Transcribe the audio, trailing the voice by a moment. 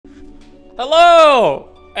Hello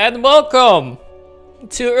and welcome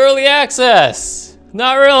to Early Access.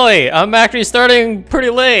 Not really. I'm actually starting pretty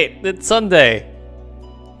late. It's Sunday.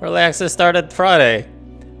 Early Access started Friday.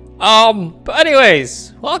 But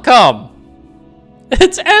anyways, welcome.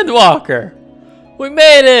 It's Endwalker. We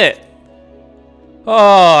made it. Oh,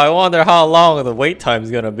 I wonder how long the wait time's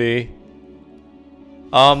gonna be.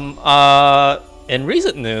 In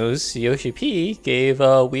recent news, Yoshi P gave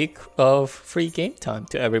a week of free game time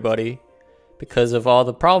to everybody because of all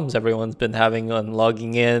the problems everyone's been having on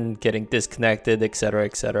logging in, getting disconnected, etc,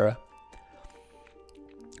 etc.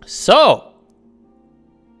 So,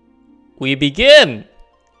 we begin!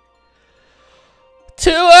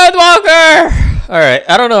 To Endwalker! Alright,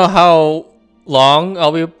 I don't know how long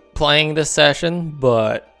I'll be playing this session,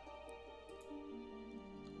 but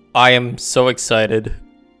I am so excited.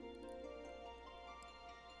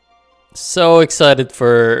 So excited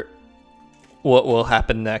for what will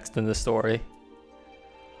happen next in the story.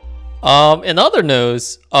 In other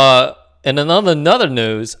news, I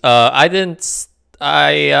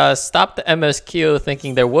stopped the MSQ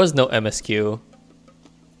thinking there was no MSQ.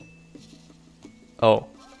 Oh.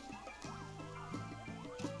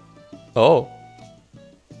 Oh.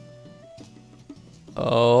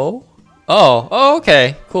 Oh. Oh,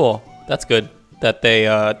 okay, cool. That's good that they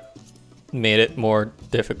made it more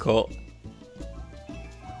difficult.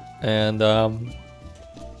 And the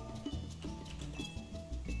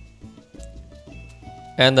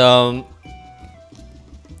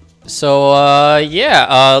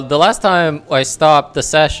last time I stopped the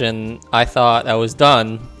session, I thought I was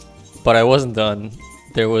done, but I wasn't done.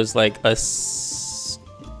 There was like a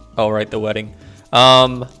oh right, the wedding.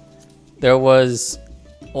 There was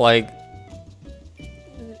like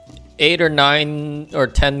 8 or 9 or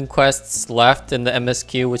 10 quests left in the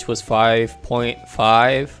MSQ, which was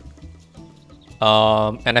 5.5.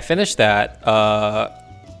 And I finished that.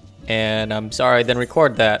 And I'm sorry I didn't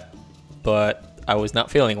record that, but I was not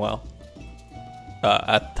feeling well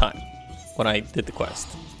at the time when I did the quest.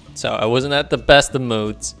 So I wasn't at the best of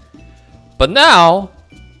moods. But now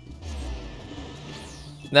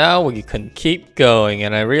we can keep going,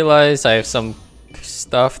 and I realize I have some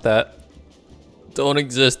stuff that don't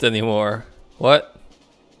exist anymore. What?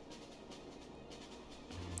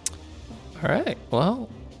 Alright, well.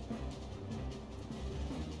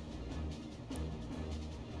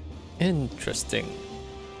 Interesting.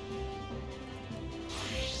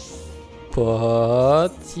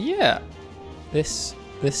 But yeah. This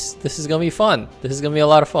is gonna be fun. This is gonna be a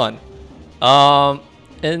lot of fun.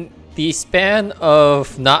 In the span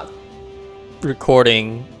of not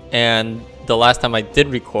recording and the last time I did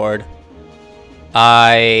record,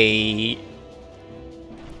 I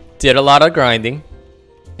did a lot of grinding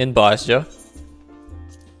in Bosja,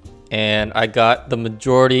 and I got the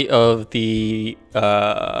majority of the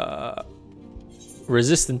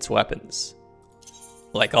resistance weapons.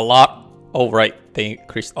 Like a lot. Oh right, they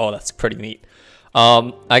increased. Oh, that's pretty neat.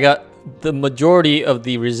 I got the majority of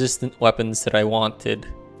the resistant weapons that I wanted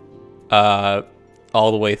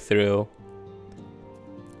all the way through.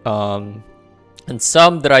 And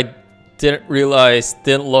some that I didn't realize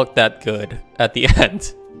didn't look that good at the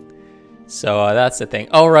end. So that's the thing.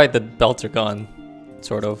 Oh right, the belts are gone,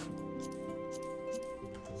 sort of.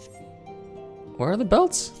 Where are the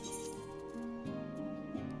belts?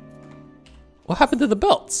 What happened to the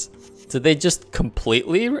belts? Did they just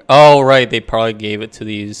completely? Oh right, they probably gave it to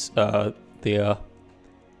these the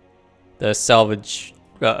salvage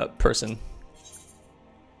person.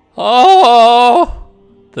 Oh,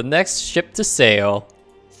 the next ship to sail.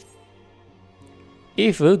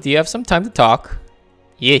 Ifu, do you have some time to talk?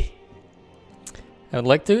 Yeah. I would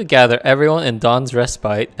like to gather everyone in Dawn's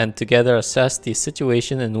Respite and together assess the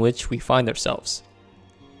situation in which we find ourselves.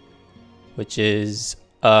 Which is,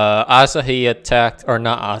 Asahi attacked, or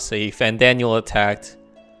not Asahi, Fandaniel attacked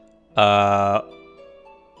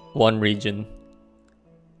one region.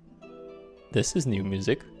 This is new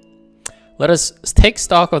music. Let us take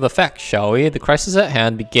stock of the facts, shall we? The crisis at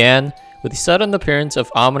hand began with the sudden appearance of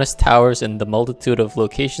ominous towers in the multitude of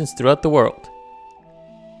locations throughout the world.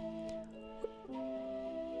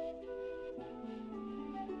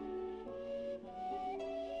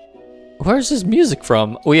 Where's this music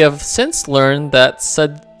from? We have since learned that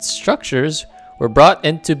said structures were brought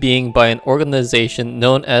into being by an organization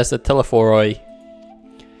known as the Telephoroi.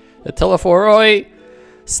 The Telephoroi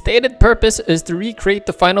stated purpose is to recreate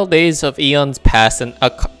the final days of eons past, an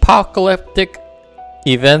apocalyptic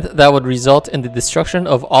event that would result in the destruction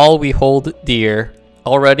of all we hold dear.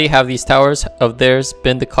 Already have these towers of theirs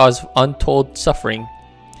been the cause of untold suffering.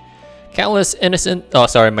 Countless innocent... Oh,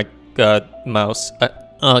 sorry, my mouse.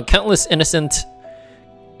 Countless innocent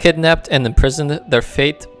kidnapped and imprisoned, their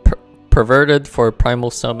fate perverted for primal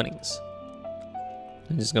summonings.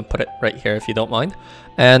 I'm just gonna put it right here if you don't mind.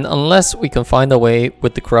 And unless we can find a way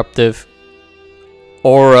with the corruptive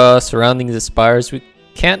aura surrounding the spires, we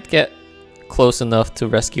can't get close enough to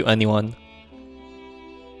rescue anyone.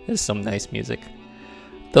 This is some nice music.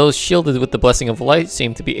 Those shielded with the blessing of light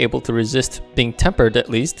seem to be able to resist being tempered at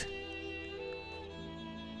least.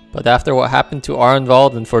 But after what happened to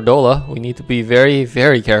Arenvald and Fordola, we need to be very,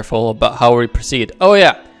 very careful about how we proceed. Oh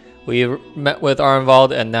yeah, we met with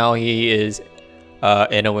Arenvald and now he is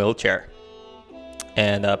in a wheelchair.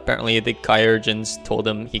 And apparently the Kyurgens told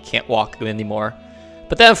him he can't walk anymore.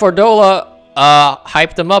 But then Fordola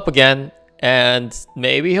hyped him up again, and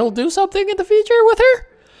maybe he'll do something in the future with her?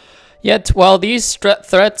 Yet, while these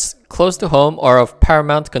threats close to home are of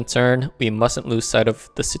paramount concern, we mustn't lose sight of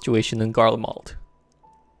the situation in Garlemald.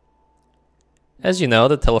 As you know,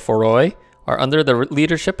 the Telephoroi are under the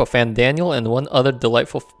leadership of Fan Daniel and one other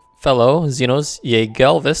delightful fellow, Xenos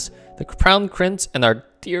Yegalvis, the Crown Prince and our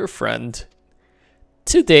dear friend.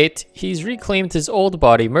 To date, he's reclaimed his old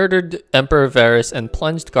body, murdered Emperor Varys, and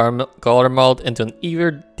plunged Garlemald into an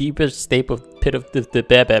even deeper state of pit of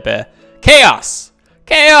the chaos!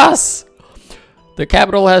 Chaos! The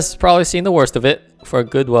capital has probably seen the worst of it for a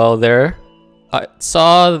good while there. I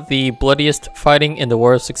saw the bloodiest fighting in the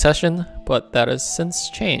War of Succession, but that has since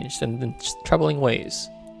changed in troubling ways.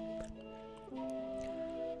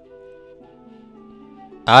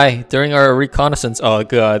 Aye, during our reconnaissance, oh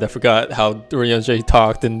god, I forgot how Ryunjay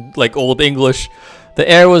talked in like old English. The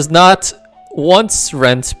air was not once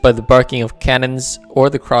rent by the barking of cannons or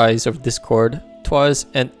the cries of discord. 'Twas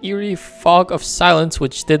an eerie fog of silence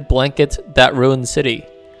which did blanket that ruined city.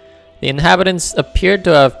 The inhabitants appeared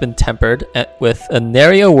to have been tempered, and with a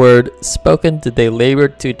nary a word spoken did they labor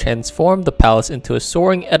to transform the palace into a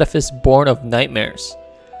soaring edifice born of nightmares.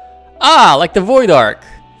 Ah, like the Void Ark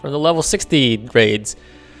from the level 60 raids.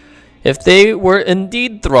 If they were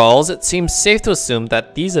indeed thralls, it seems safe to assume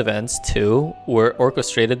that these events, too, were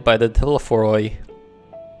orchestrated by the Telephoroi.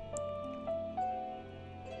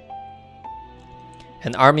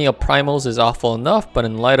 An army of primals is awful enough, but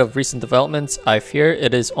in light of recent developments, I fear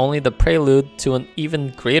it is only the prelude to an even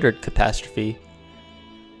greater catastrophe.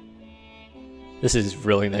 This is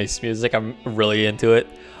really nice music. I'm really into it.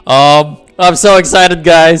 I'm so excited,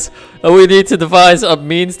 guys. We need to devise a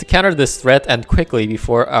means to counter this threat and quickly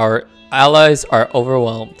before our allies are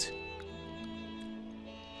overwhelmed.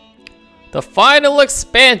 The final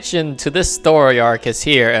expansion to this story arc is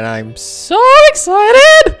here, and I'm so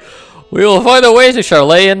excited! We will find a way to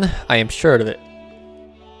Sharlayan, I am sure of it.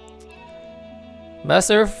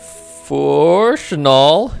 Master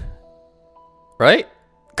Forshunal, right?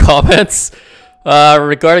 Comments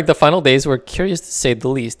regarding the final days were curious to say the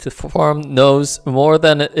least. The form knows more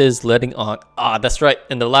than it is letting on. Ah, that's right.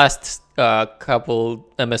 In the last couple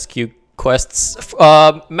MSQ quests,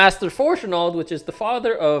 Master Forshunal, which is the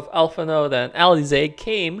father of Alphinaud and Alize,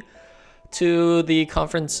 came to the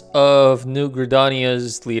conference of New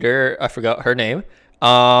Gridania's leader, I forgot her name,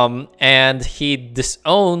 and he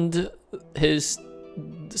disowned his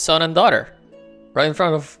son and daughter right in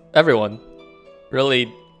front of everyone.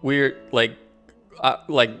 Really weird, like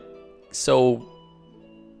so,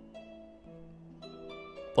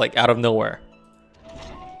 like out of nowhere.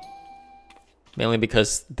 Mainly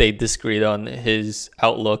because they disagreed on his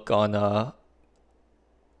outlook on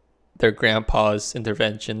their grandpa's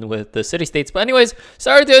intervention with the city-states. But anyways,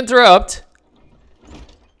 sorry to interrupt.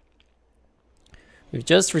 We've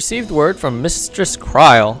just received word from Mistress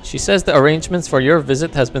Kryle. She says the arrangements for your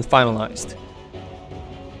visit has been finalized.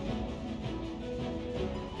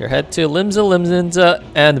 You head to Limza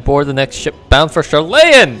and board the next ship bound for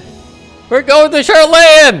Sharlayan. We're going to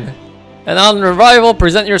Sharlayan! And on arrival,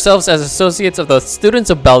 present yourselves as associates of the students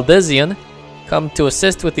of Baldesion, come to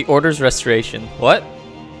assist with the Order's restoration. What?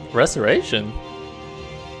 Restoration?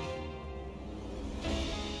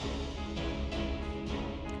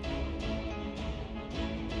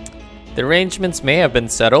 The arrangements may have been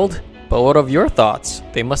settled, but what of your thoughts?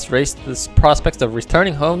 They must raise the prospect of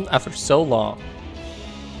returning home after so long.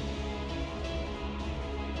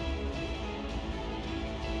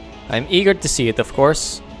 I'm eager to see it, of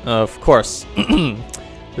course. Of course.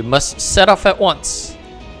 We must set off at once.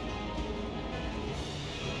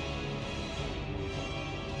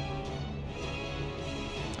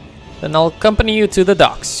 Then I'll accompany you to the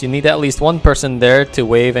docks. You need at least one person there to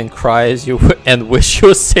wave and cry as you and wish you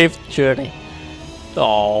a safe journey.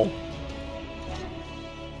 Oh.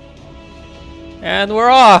 And we're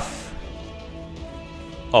off.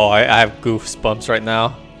 Oh, I have goosebumps right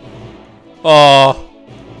now. Oh,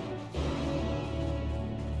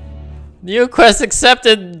 New quest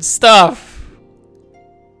accepted stuff.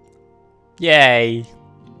 Yay.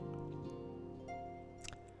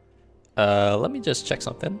 Let me just check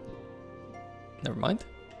something. Never mind.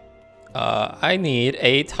 I need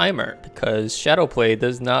a timer because Shadowplay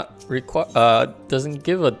does not require doesn't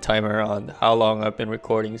give a timer on how long I've been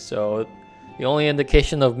recording, so the only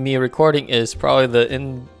indication of me recording is probably the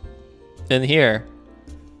in here,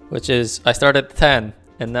 which is I started at 10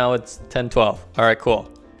 and now it's 10:12. All right, cool.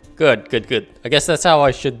 Good. I guess that's how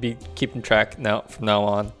I should be keeping track now from now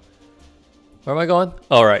on. Where am I going?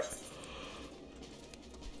 All right.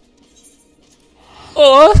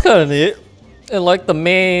 Oh, that's kind of neat. And like the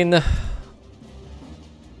main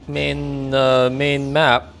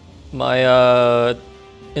map, my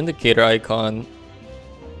indicator icon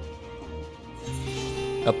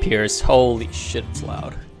appears. Holy shit, it's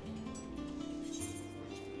loud.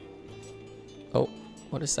 Oh,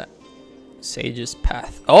 what is that? Sage's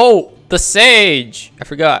Path. Oh, the sage! I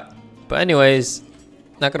forgot. But anyways,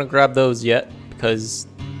 not gonna grab those yet because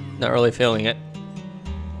not really feeling it.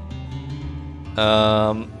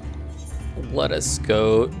 Let us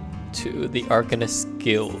go to the Arcanist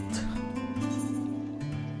Guild.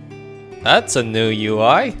 That's a new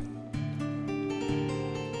UI.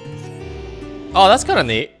 Oh, that's kind of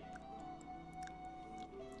neat.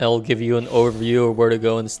 It'll give you an overview of where to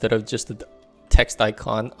go instead of just a text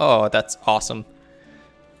icon. Oh, that's awesome.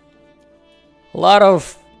 A lot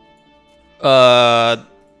of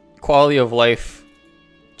quality of life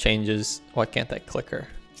changes. Why can't I click her?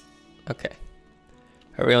 Okay.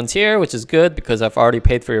 Everyone's here, which is good because I've already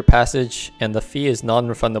paid for your passage and the fee is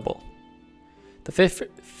non-refundable.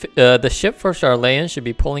 The ship for Sharlayan should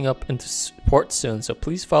be pulling up into port soon, so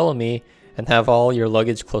please follow me and have all your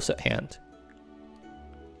luggage close at hand.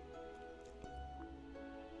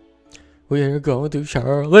 We're going to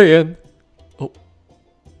Sharlayan. Oh,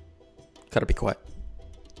 gotta be quiet.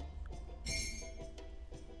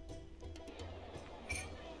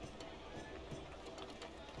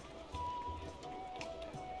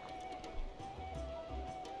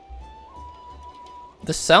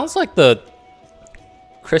 This sounds like the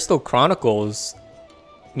Crystal Chronicles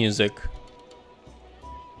music.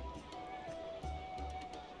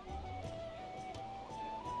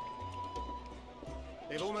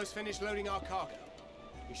 They've almost finished loading our cargo.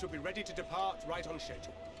 We should be ready to depart right on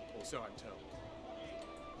schedule, or so I'm told.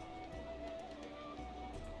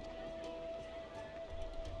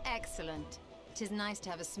 Excellent. 'Tis nice to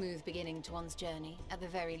have a smooth beginning to one's journey, at the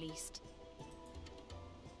very least.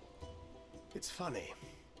 It's funny.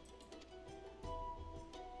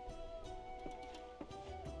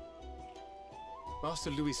 Master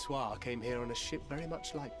Louis Soir came here on a ship very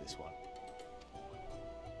much like this one.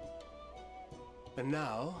 And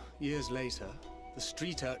now, years later, the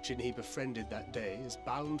street urchin he befriended that day is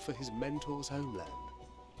bound for his mentor's homeland.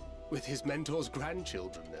 With his mentor's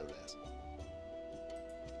grandchildren, no less.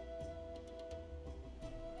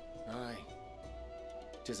 Aye.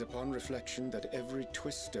 'Tis upon reflection that every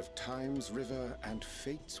twist of time's river and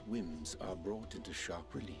fate's whims are brought into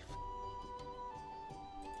sharp relief.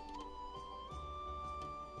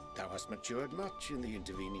 Thou hast matured much in the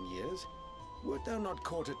intervening years. Wert thou not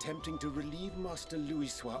caught attempting to relieve Master Louis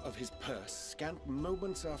Soir of his purse scant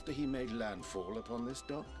moments after he made landfall upon this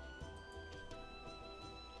dock?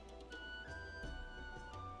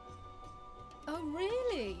 Oh,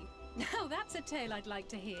 really? Now that's a tale I'd like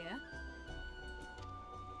to hear.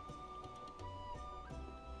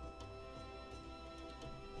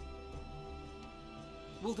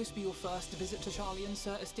 Will this be your first visit to Sharlayan,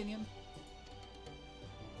 Sir Estinian?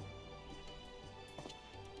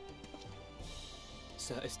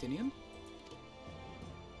 Sir Estinian?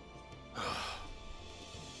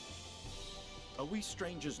 Are we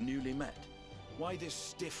strangers newly met? Why this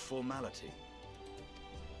stiff formality?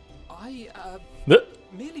 I,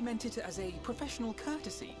 merely meant it as a professional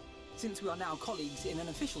courtesy, since we are now colleagues in an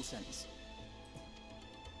official sense.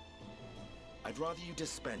 I'd rather you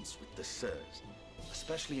dispense with the sirs,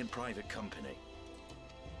 especially in private company.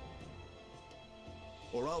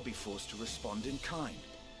 Or I'll be forced to respond in kind,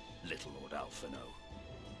 little Lord Alphino.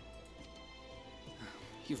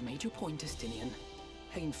 You've made your point, Estinian.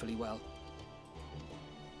 Painfully well.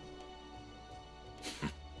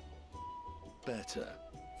 Better.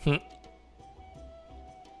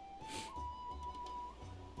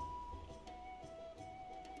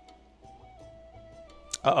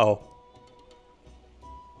 Uh-oh.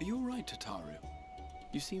 Are you all right, Tataru?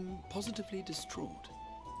 You seem positively distraught.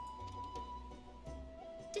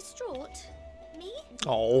 Distraught? Me?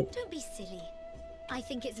 Oh. Don't be silly. I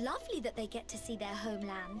think it's lovely that they get to see their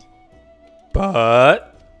homeland.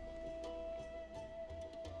 But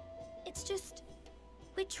It's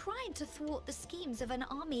thwart the schemes of an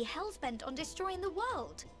army hellbent on destroying the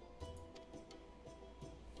world.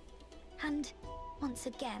 And once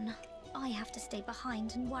again, I have to stay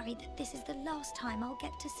behind and worry that this is the last time I'll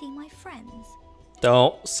get to see my friends.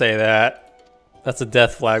 Don't say that. That's a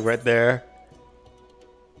death flag right there.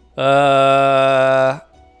 Yeah,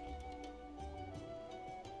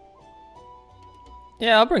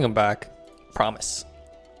 I'll bring him back. Promise.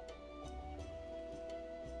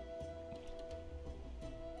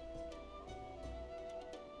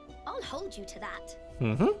 I'll hold you to that.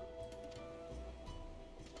 Mm-hmm.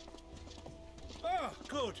 Ah,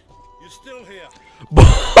 good. You're still here.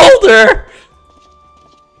 Boulder!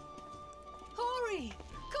 Hori!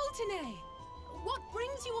 Coulternay! What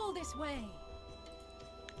brings you all this way?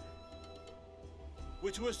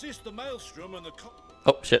 We're to assist the Maelstrom and the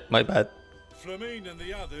Oh shit, my bad. Flamine and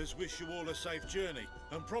the others wish you all a safe journey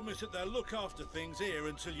and promise that they'll look after things here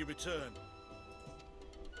until you return.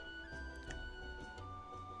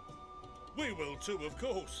 We will too, of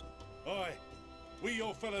course. Aye, we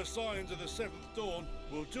your fellow Scions of the Seventh Dawn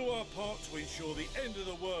will do our part to ensure the end of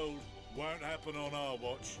the world won't happen on our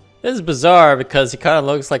watch. This is bizarre because he kind of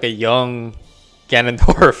looks like a young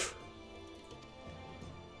Ganondorf.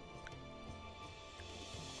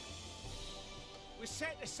 We're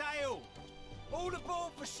set to sail. All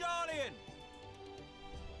aboard for Sharlayan.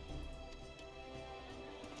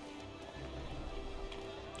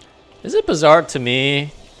 Is it bizarre to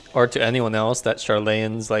me or to anyone else that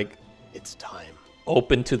Sharlayan's like It's time.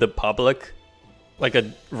 open to the public? Like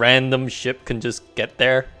a random ship can just get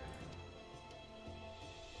there?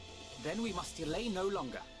 Then we must delay no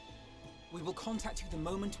longer. We will contact you the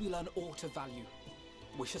moment we learn aught of value.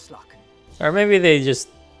 Wish us luck. Or maybe they just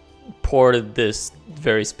ported this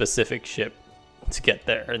very specific ship to get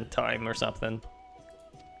there in time or something.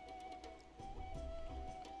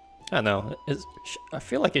 I don't know. I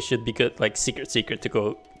feel like it should be good, like secret to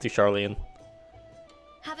go to Sharlayan.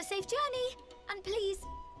 Have a safe journey, and please,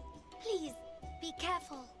 please, be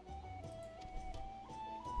careful.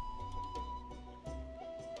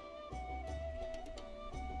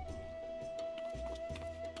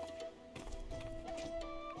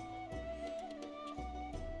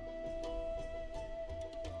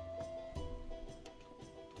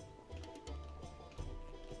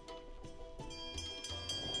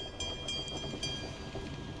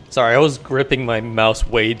 Sorry, I was gripping my mouse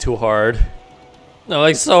way too hard. I'm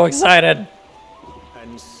like so excited.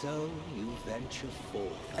 And so you venture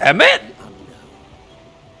forth. Emmett! The unknown.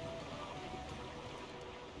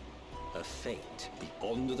 A fate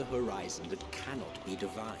beyond the horizon that cannot be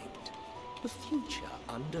divined. A future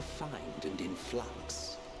undefined and in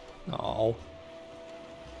flux. Oh.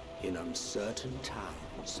 In uncertain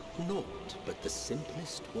times, naught but the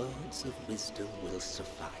simplest words of wisdom will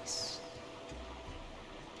suffice.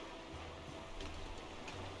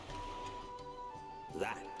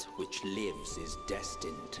 That which lives is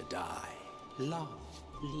destined to die. Love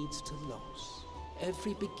leads to loss.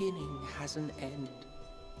 Every beginning has an end.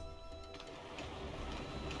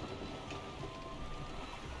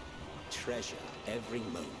 Treasure every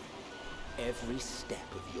moment, every step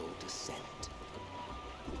of your descent.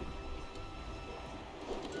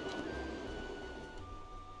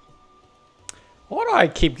 Why do I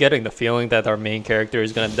keep getting the feeling that our main character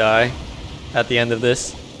is gonna die at the end of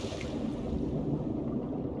this?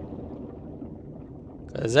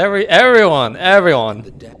 Because everyone.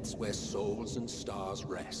 The depths where souls and stars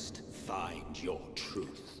rest, find your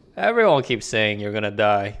truth. Everyone keeps saying you're gonna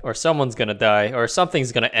die, or someone's gonna die, or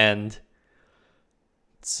something's gonna end.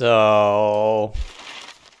 So...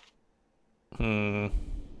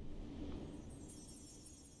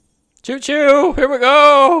 Choo-choo! Here we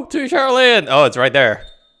go! To Sharlayan! Oh, it's right there.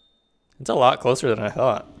 It's a lot closer than I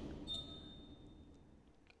thought.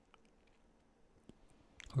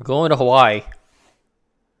 We're going to Hawaii.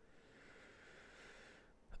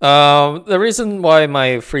 The reason why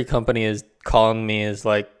my free company is calling me is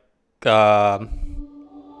like, I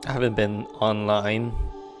haven't been online.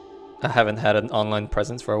 I haven't had an online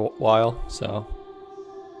presence for a while, so.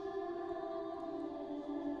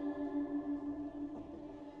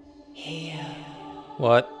 Here.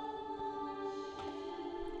 What?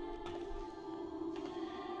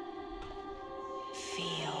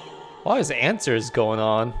 Feel. Why is answers going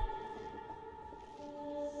on?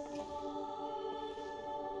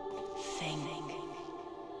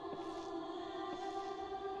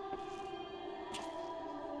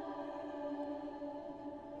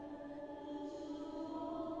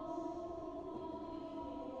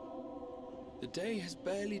 The day has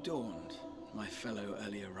barely dawned, my fellow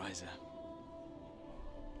earlier riser.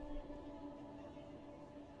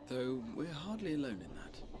 Though we're hardly alone in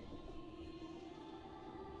that.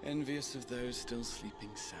 Envious of those still sleeping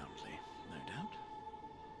soundly, no doubt.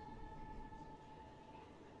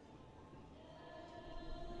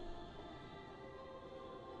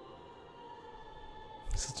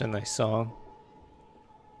 Such a nice song.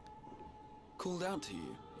 Called out to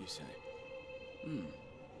you, you say?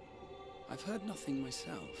 I've heard nothing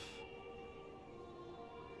myself.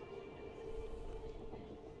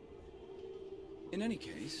 In any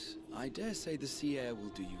case, I dare say the sea air will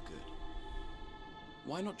do you good.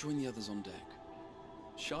 Why not join the others on deck?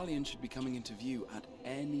 Sharlayan should be coming into view at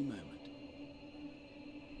any moment.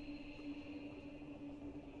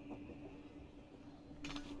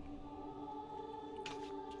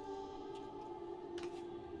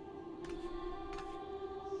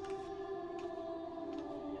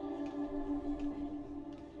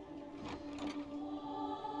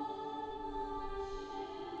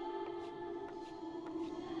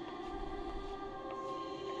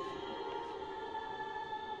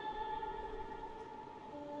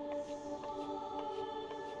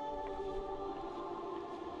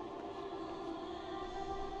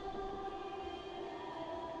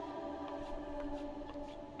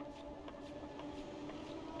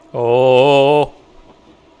 Oh.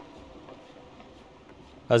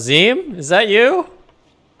 Azim, is that you?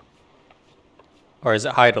 Or is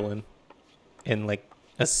it Heidelin? In like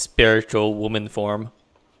a spiritual woman form.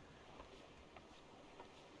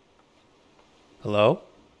 Hello?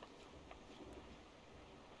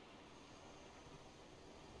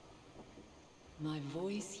 My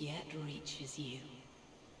voice yet reaches you.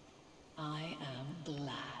 I am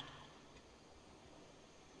glad.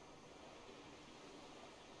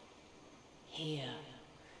 Here.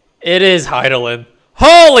 It is Heidelin.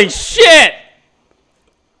 Holy shit!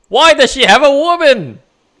 Why does she have a woman?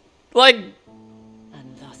 Like...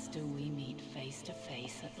 And thus do we meet face to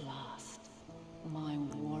face at last. My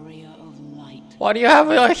warrior of light. Why do you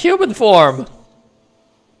have a human form?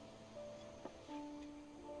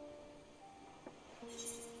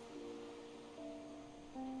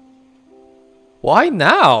 Why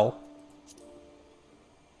now?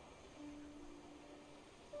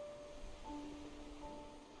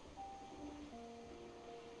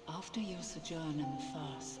 After your sojourn in the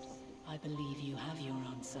First, I believe you have your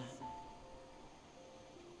answer.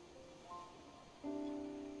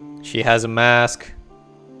 She has a mask.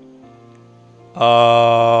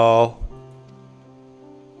 Oh.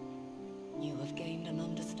 You have gained an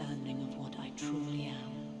understanding of what I truly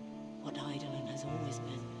am. What Heidelin has always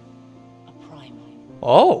been. A primal.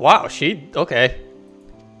 Oh, wow. She... Okay.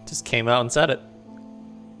 Just came out and said it.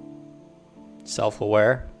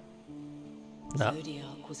 Self-aware. No.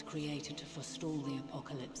 Zodiac was created to forestall the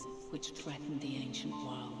apocalypse, which threatened the ancient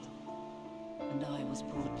world. And I was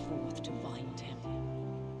brought forth to bind him.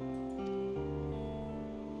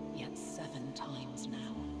 Yet 7 times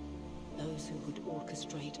now, those who would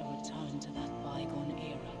orchestrate a return to that bygone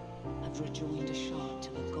era have rejoined a shard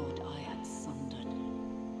to the god I had sundered.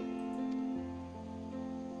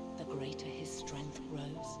 The greater his strength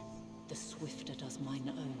grows, the swifter does mine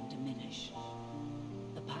own diminish.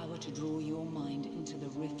 The power to draw your mind into the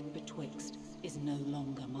rift betwixt is no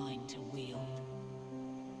longer mine to wield.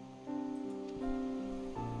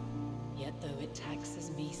 Yet though it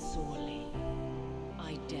taxes me sorely,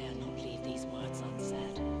 I dare not leave these words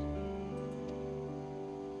unsaid.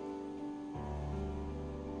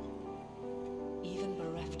 Even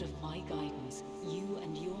bereft of my guidance, you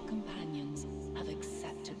and your companions have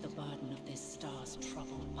accepted the burden of this star's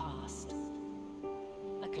troubled past.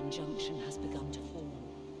 A conjunction has begun to form,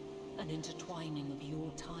 an intertwining of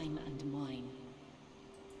your time and mine.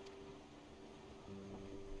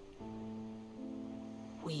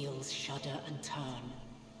 Wheels shudder and turn.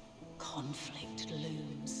 Conflict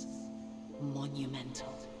looms.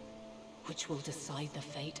 Monumental. Which will decide the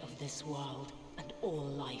fate of this world and all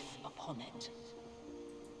life upon it.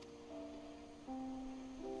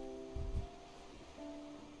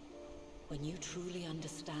 When you truly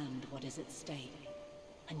understand what is at stake,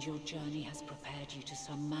 and your journey has prepared you to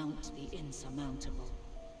surmount the insurmountable,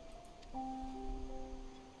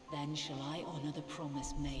 then shall I honor the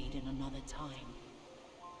promise made in another time,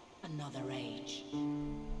 another age.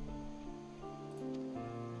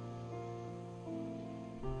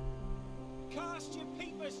 Cast your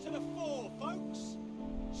peepers to the fore, folks.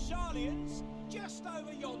 Sharlayan's just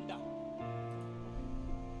over yonder.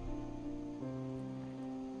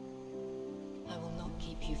 I will not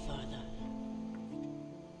keep you further.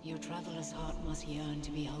 Your traveler's heart must yearn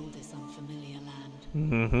to behold this unfamiliar land.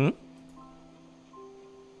 Mm-hmm.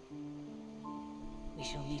 We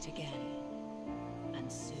shall meet again,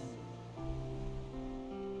 and soon.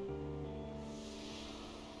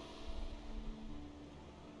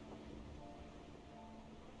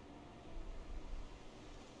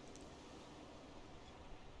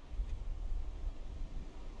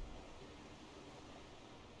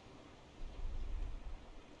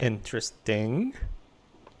 Interesting.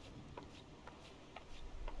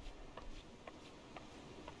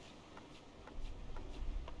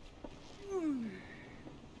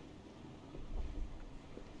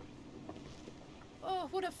 Oh,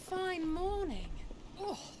 what a fine morning.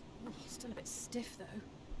 Oh, still a bit stiff though.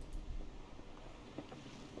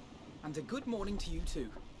 And a good morning to you too.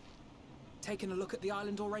 Taking a look at the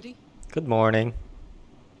island already? Good morning.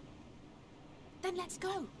 Then let's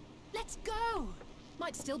go. Let's go.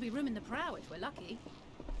 Might still be room in the prow if we're lucky.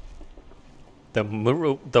 The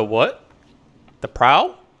what? The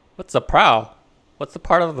prow? What's the prow? What's the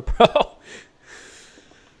part of the prow?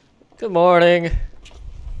 Good morning.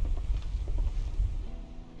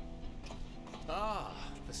 Ah,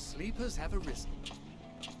 the sleepers have arisen.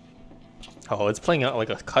 Oh, it's playing out like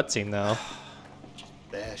a cutscene now.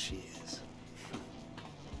 There she is.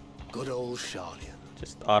 Good old Sharlayan.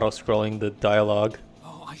 Just auto-scrolling the dialogue.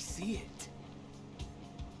 Oh, I see it.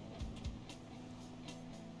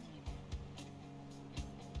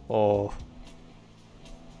 Oh.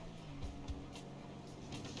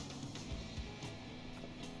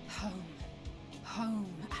 Home.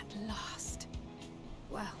 Home at last.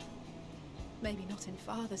 Well, maybe not in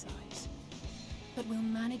Father's eyes. But we'll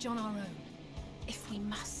manage on our own, if we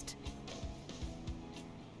must.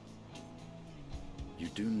 You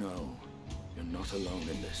do know you're not alone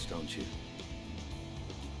in this, don't you?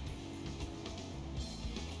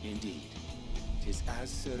 Indeed, 'tis as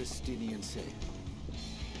Sir Estinian said.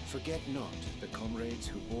 Forget not the comrades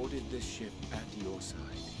who boarded this ship at your side,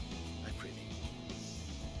 I prithee.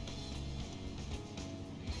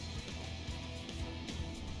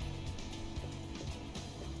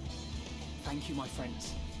 Thank you, my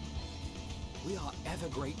friends. We are ever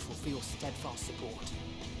grateful for your steadfast support.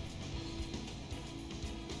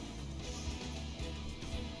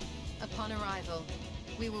 Upon arrival,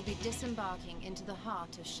 we will be disembarking into the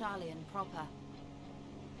heart of Sharlayan proper.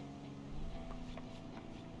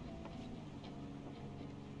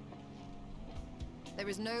 There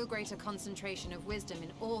is no greater concentration of wisdom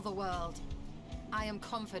in all the world. I am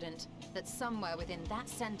confident that somewhere within that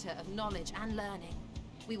center of knowledge and learning,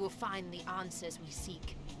 we will find the answers we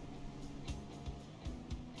seek.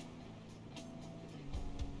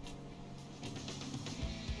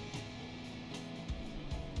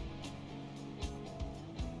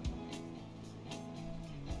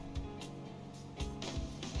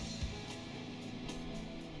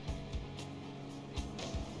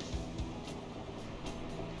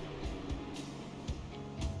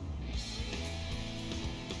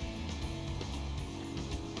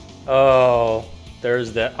 Oh,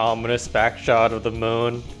 there's that ominous back shot of the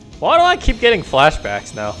moon. Why do I keep getting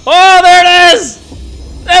flashbacks now? Oh, there it is!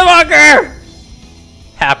 Endwalker!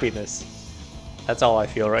 Happiness. That's all I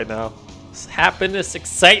feel right now. Happiness,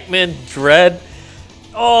 excitement, dread.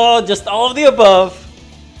 Oh, just all of the above.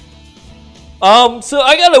 So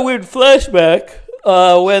I got a weird flashback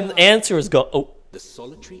when Answer is gone. Oh. The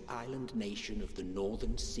solitary island nation of the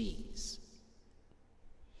northern seas.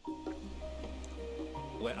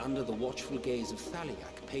 Where under the watchful gaze of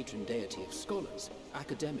Thaliak, patron deity of scholars,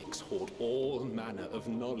 academics hoard all manner of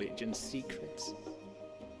knowledge and secrets.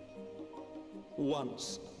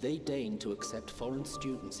 Once, they deigned to accept foreign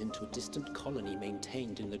students into a distant colony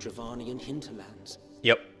maintained in the Dravanian hinterlands.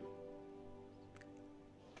 Yep.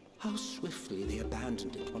 How swiftly they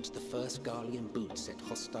abandoned it once the first Garlean boot set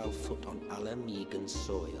hostile foot on Alamegan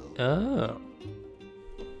soil. Oh.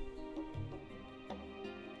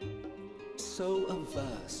 So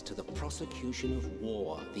averse to the prosecution of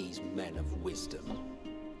war, these men of wisdom,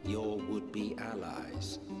 your would-be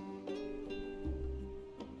allies.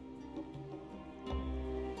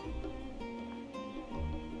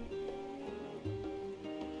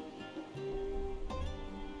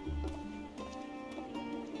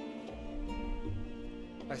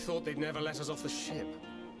 I thought they'd never let us off the ship.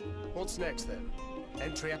 What's next then?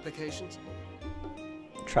 Entry applications?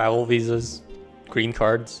 Travel visas, green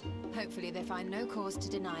cards. Hopefully they find no cause to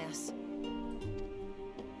deny us.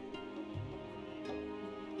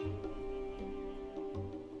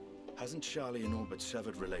 Hasn't Sharlayan all but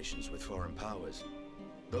severed relations with foreign powers?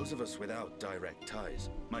 Those of us without direct ties,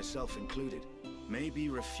 myself included, may be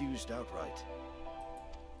refused outright.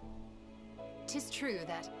 'Tis true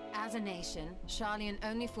that, as a nation, Sharlayan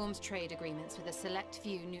only forms trade agreements with a select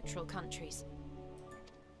few neutral countries.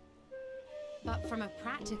 But from a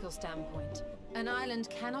practical standpoint, an island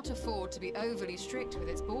cannot afford to be overly strict with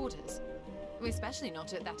its borders, especially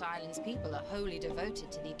not if that island's people are wholly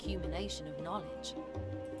devoted to the accumulation of knowledge.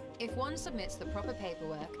 If one submits the proper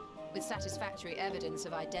paperwork, with satisfactory evidence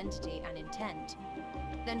of identity and intent,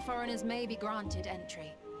 then foreigners may be granted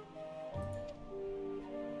entry.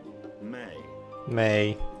 May.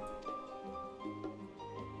 May.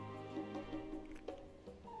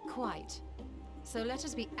 Quite. So let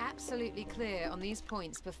us be absolutely clear on these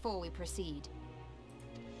points before we proceed.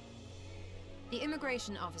 The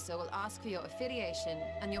immigration officer will ask for your affiliation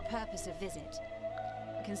and your purpose of visit.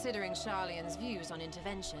 Considering Sharlayan's views on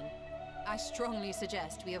intervention, I strongly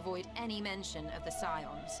suggest we avoid any mention of the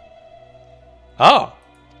Scions. Oh!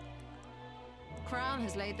 Crown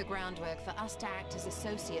has laid the groundwork for us to act as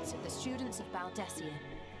associates of the students of Baldessian,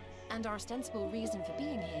 and our ostensible reason for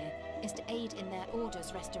being here is to aid in their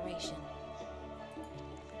order's restoration.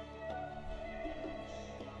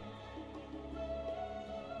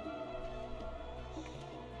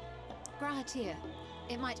 Grahatir,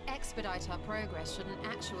 it might expedite our progress should an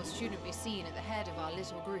actual student be seen at the head of our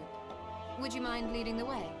little group. Would you mind leading the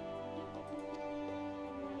way?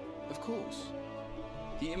 Of course.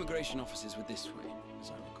 The immigration officers were this way,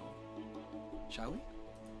 as I recall. Shall we?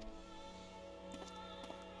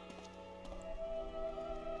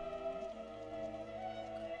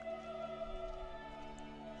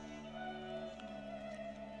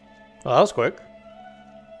 Well, that was quick.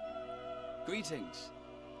 Greetings.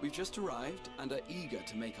 We've just arrived and are eager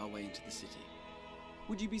to make our way into the city.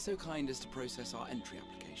 Would you be so kind as to process our entry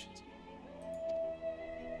applications?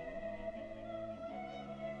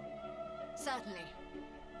 Certainly.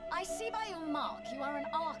 I see by your mark you are an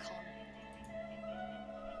Archon.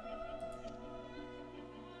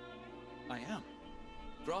 I am.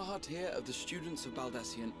 Grahatir of the Students of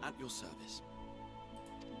Baldessian at your service.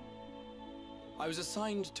 I was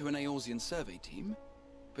assigned to an Eorzean survey team,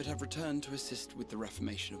 but have returned to assist with the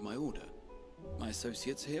reformation of my order. My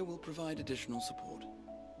associates here will provide additional support.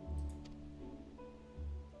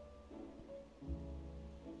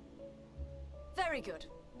 Very good.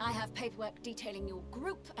 I have paperwork detailing your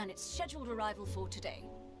group and its scheduled arrival for today.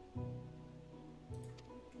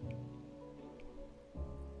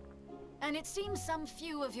 And it seems some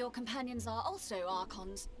few of your companions are also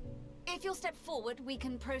Archons. If you'll step forward, we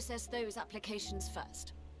can process those applications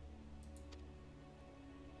first.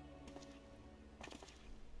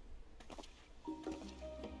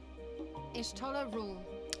 Ishtola rule.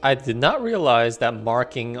 I did not realize that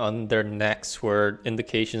marking on their necks were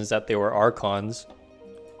indications that they were Archons.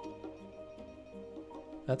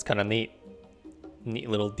 That's kind of neat. Neat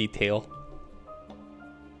little detail.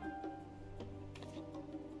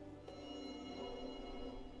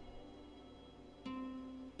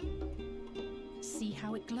 See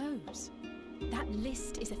how it glows? That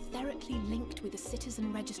list is etherically linked with the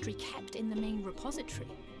citizen registry kept in the main repository.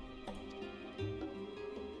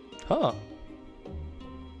 Huh.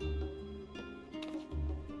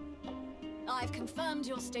 I've confirmed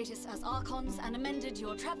your status as Archons and amended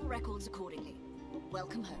your travel records accordingly.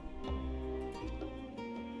 Welcome home.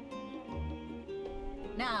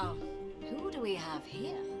 Now, who do we have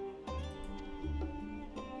here?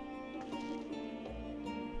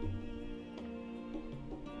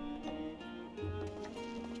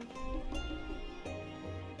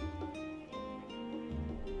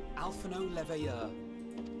 Alphino Leveilleur.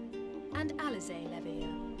 And Alizé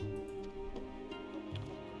Leveilleur.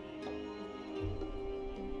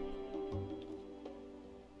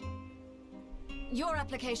 Your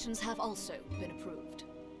applications have also been approved.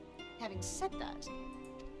 Having said that,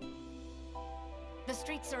 the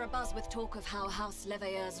streets are abuzz with talk of how House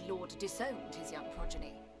Leveilleur's lord disowned his young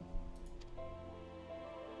progeny.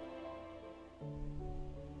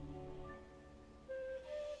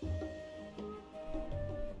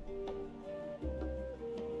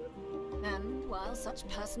 And while such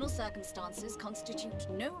personal circumstances constitute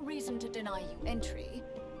no reason to deny you entry,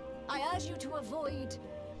 I urge you to avoid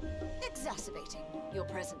exacerbating your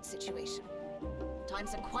present situation.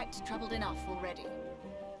 Times are quite troubled enough already.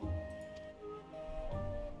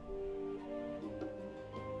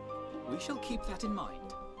 We shall keep that in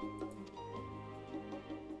mind.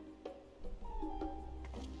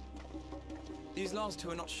 These last two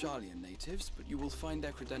are not Sharlayan natives, but you will find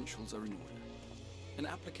their credentials are in order. An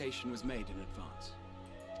application was made in advance.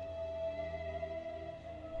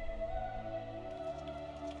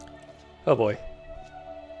 Oh boy.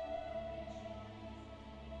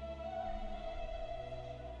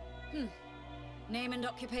 Name and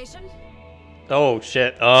occupation? Oh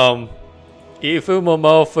shit. Ifu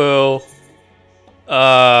Momofu.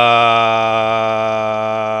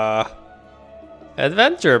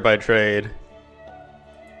 Adventure by trade.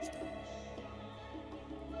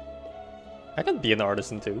 I could be an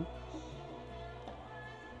artisan too.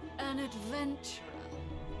 An adventurer?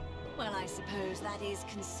 Well, I suppose that is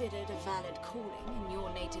considered a valid calling in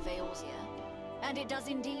your native Eorzea. And it does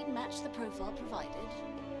indeed match the profile provided.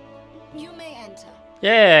 You may enter.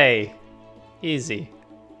 Yay! Easy.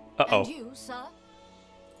 Uh-oh. And you, sir?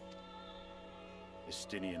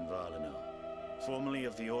 Estinian Varlano, formerly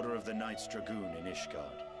of the Order of the Knights Dragoon in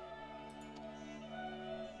Ishgard.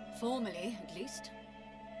 Formally, at least.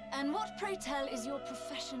 And what, pray tell, is your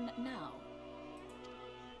profession now?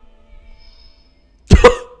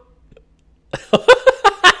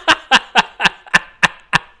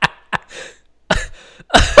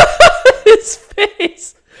 His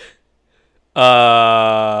face!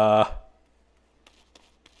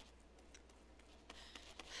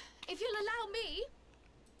 If you'll allow me...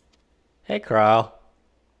 Hey, Kral.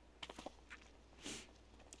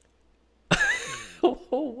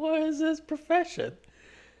 What is his profession?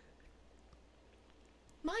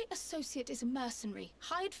 My associate is a mercenary,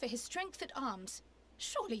 hired for his strength at arms.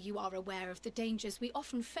 Surely you are aware of the dangers we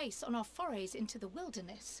often face on our forays into the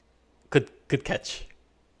wilderness. Good catch.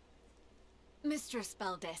 Mistress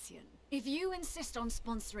Baldessian, if you insist on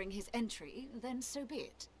sponsoring his entry, then so be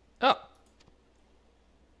it. Oh.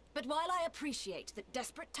 But while I appreciate that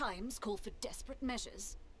desperate times call for desperate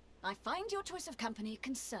measures, I find your choice of company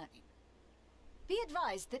concerning. Be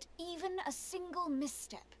advised that even a single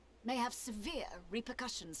misstep may have severe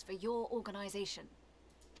repercussions for your organization.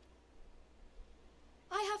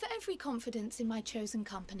 I have every confidence in my chosen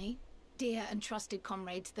company, dear and trusted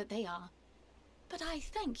comrades that they are. But I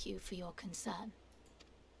thank you for your concern.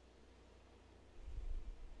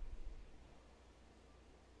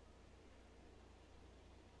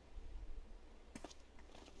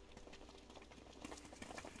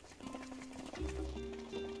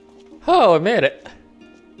 Oh, I made it.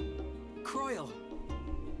 Croyle,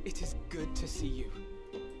 it is good to see you.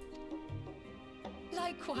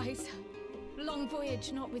 Likewise. Long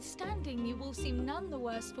voyage notwithstanding, you will seem none the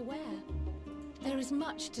worse for wear. There is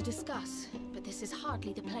much to discuss, but this is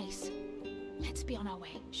hardly the place. Let's be on our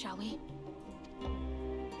way, shall we?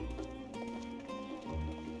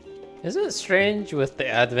 Isn't it strange with the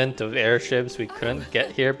advent of airships we couldn't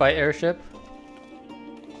get here by airship?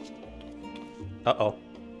 Uh-oh.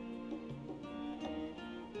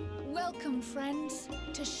 Welcome, friends,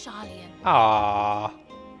 to Sharlayan. Ah.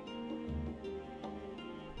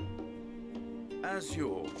 As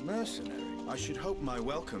your mercenary, I should hope my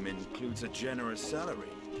welcome includes a generous salary.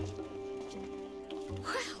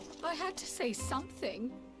 Well, I had to say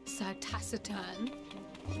something, Sir Taciturn.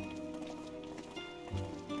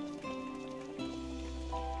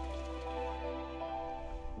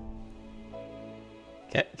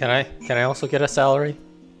 Can I also get a salary?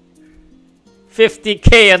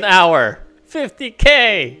 50k an hour!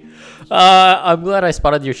 50k! I'm glad I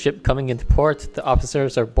spotted your ship coming into port. The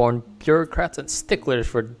officers are born bureaucrats and sticklers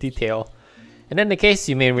for detail. In any case,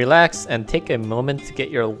 you may relax and take a moment to get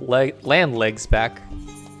your land legs back.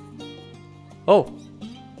 Oh,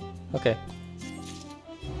 okay.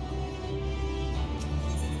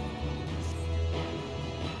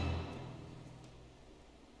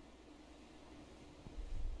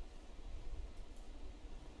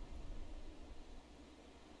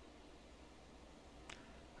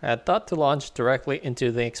 I had thought to launch directly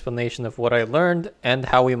into the explanation of what I learned and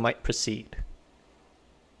how we might proceed.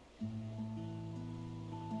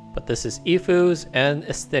 But this is Ifu's and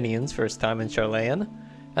Estinian's first time in Sharlayan,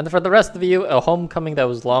 and for the rest of you, a homecoming that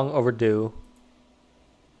was long overdue.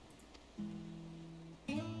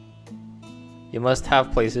 You must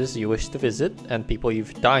have places you wish to visit and people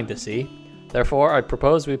you've dying to see. Therefore, I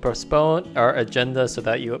propose we postpone our agenda so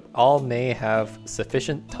that you all may have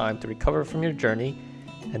sufficient time to recover from your journey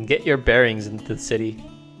and get your bearings into the city.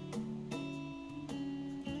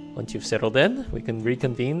 Once you've settled in, we can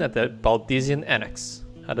reconvene at the Baldessian Annex.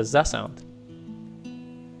 How does that sound?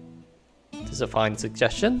 It is a fine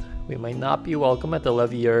suggestion. We might not be welcome at the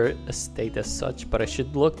Levier estate as such, but I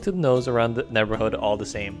should look to the nose around the neighborhood all the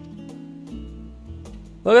same.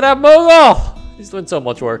 Look at that Mogul! He's doing so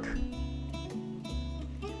much work.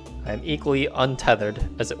 I am equally untethered,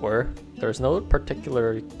 as it were. There is no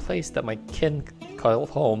particular place that my kin call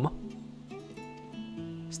home.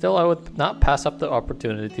 Still, I would not pass up the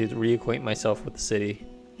opportunity to reacquaint myself with the city.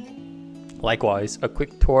 Likewise, a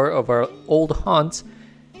quick tour of our old haunts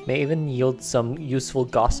may even yield some useful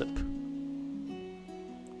gossip.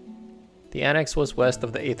 The annex was west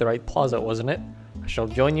of the Aetherite Plaza, wasn't it? I shall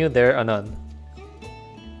join you there anon.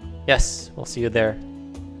 Yes, we'll see you there.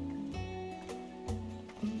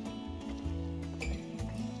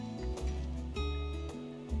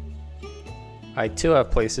 I too have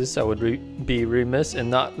places I would be remiss in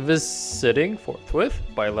not visiting forthwith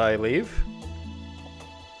by my leave.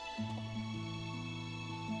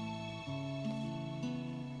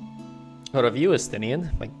 What of you,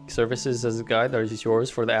 Estinian? My services as a guide are yours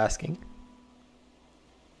for the asking.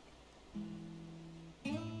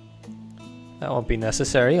 That won't be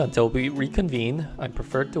necessary until we reconvene. I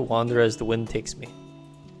prefer to wander as the wind takes me.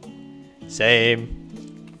 Same.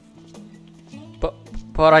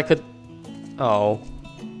 But I could... Oh.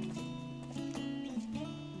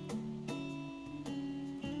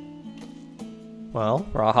 Well,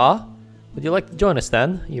 Raha, would you like to join us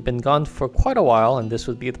then? You've been gone for quite a while, and this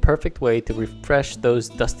would be the perfect way to refresh those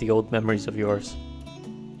dusty old memories of yours.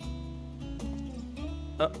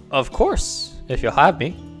 Of course, if you'll have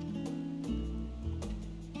me.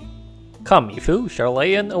 Come, Yifu,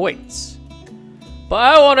 Sharlayan awaits. But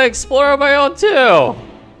I want to explore on my own too!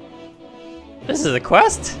 This is a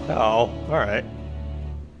quest? Oh, alright.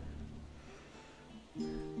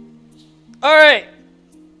 Alright!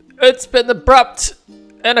 It's been abrupt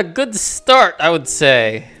and a good start, I would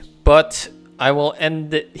say. But I will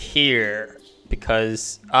end it here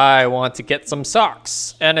because I want to get some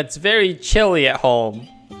socks and it's very chilly at home.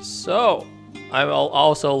 So I will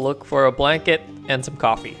also look for a blanket and some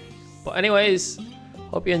coffee. But anyways,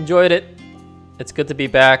 hope you enjoyed it. It's good to be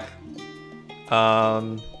back.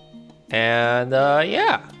 Yeah.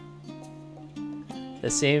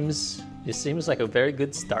 This seems like a very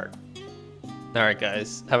good start. Alright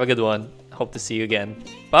guys, have a good one. Hope to see you again.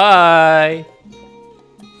 Bye!